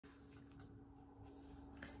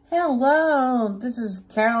Hello, this is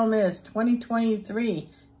Carolmas 2023,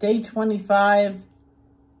 day 25.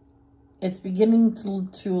 It's beginning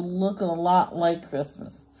to look a lot like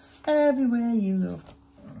Christmas. Everywhere you go.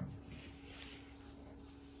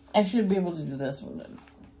 I should be able to do this one then.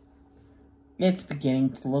 It's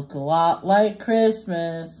beginning to look a lot like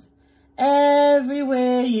Christmas.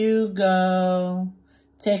 Everywhere you go.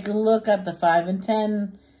 Take a look at the 5 and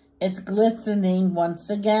 10. It's glistening once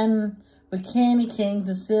again with candy canes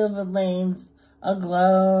and silver lanes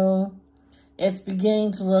aglow. It's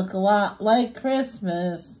beginning to look a lot like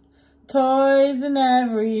Christmas. Toys in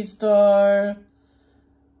every store.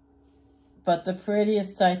 But the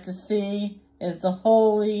prettiest sight to see is the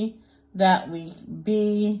holy that we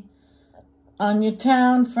be on your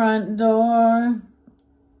town front door.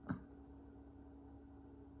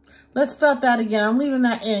 Let's start that again. I'm leaving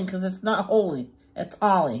that in because it's not holy. It's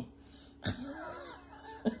Ollie.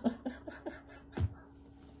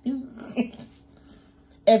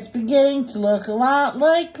 It's beginning to look a lot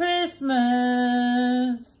like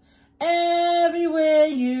Christmas. Everywhere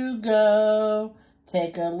you go.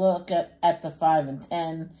 Take a look at the 5 and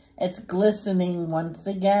 10. It's glistening once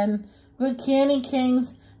again with candy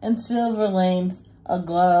canes and silver lanes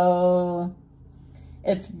aglow.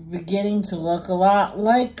 It's beginning to look a lot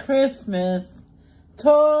like Christmas.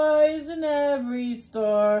 Toys in every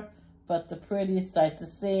store. But the prettiest sight to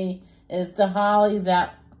see is the holly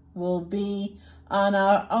that will be on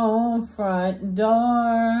our own front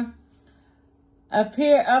door. A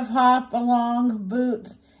pair of hop-along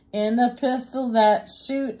boots and a pistol that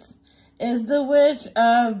shoots is the wish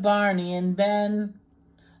of Barney and Ben.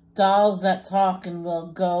 Dolls that talk and will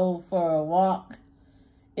go for a walk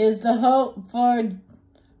is the hope for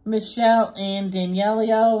Michelle and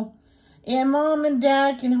Danielio. And Mom and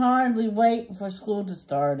Dad can hardly wait for school to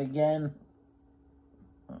start again.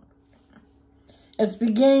 It's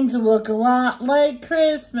beginning to look a lot like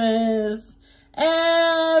Christmas.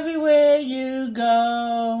 Everywhere you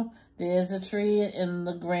go. There's a tree in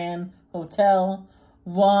the Grand Hotel.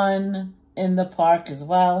 One in the park as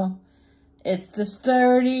well. It's the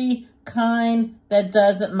sturdy kind that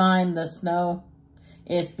doesn't mind the snow.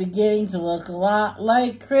 It's beginning to look a lot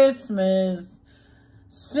like Christmas.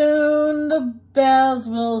 Soon the bells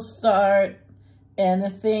will start, and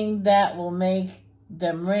the thing that will make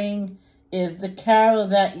them ring is the carol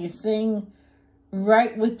that you sing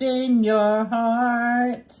right within your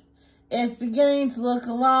heart. It's beginning to look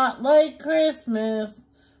a lot like Christmas.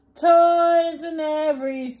 Toys in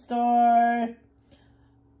every store.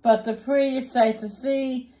 But the prettiest sight to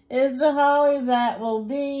see is the holly that will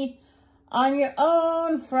be on your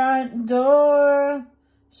own front door.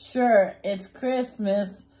 Sure, it's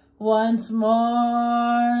Christmas once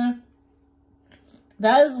more.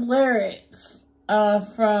 That is lyrics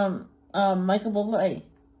from Michael Bublé.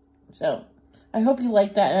 So, I hope you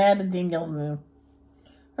like that. I added Danielle Moon.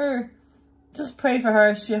 Just pray for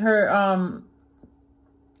her. Her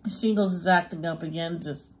shingles is acting up again.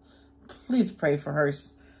 Just please pray for her.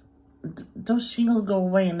 Those shingles go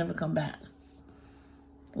away and never come back.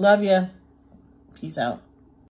 Love ya. Peace out.